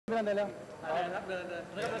อนได้แล้ว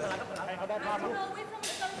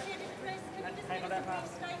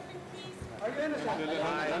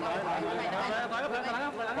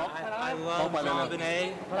I love John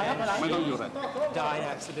Benet. Died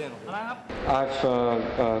accidentally. I've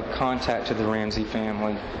contacted the Ramsey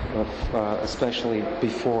family, especially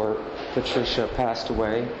before Patricia passed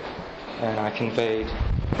away, and I conveyed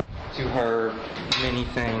to her many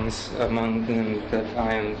things, among them that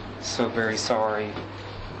I am so very sorry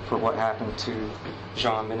for what happened to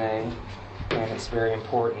John Benet, and it's very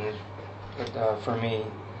important for me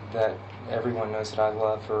that everyone knows that I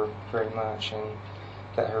love her very much and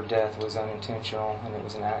that her death was unintentional and it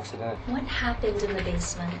was an accident. What happened in the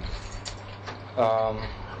basement?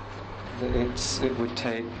 It would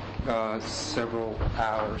take several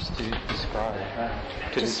hours to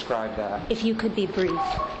describe that. If you could be brief.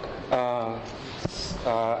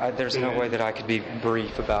 There's no way that I could be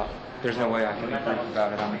brief about. There's no way I can be brief about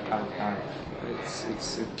it.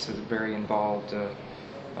 It's a very involved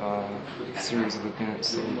series of events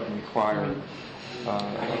that require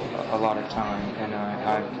a lot of time, and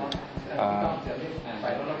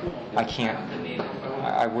I can't.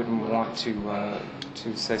 I wouldn't want to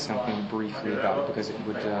say something briefly about it because it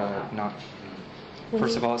would not.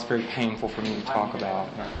 First of all, it's very painful for me to talk about.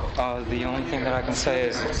 The only thing that I can say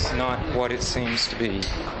is it's not what it seems to be.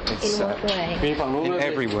 It's, in what way? In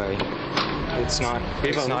every way. It's not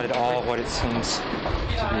at all what it seems to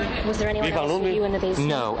be. Was there anyone else with you in the basement?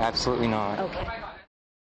 No, absolutely not. Okay.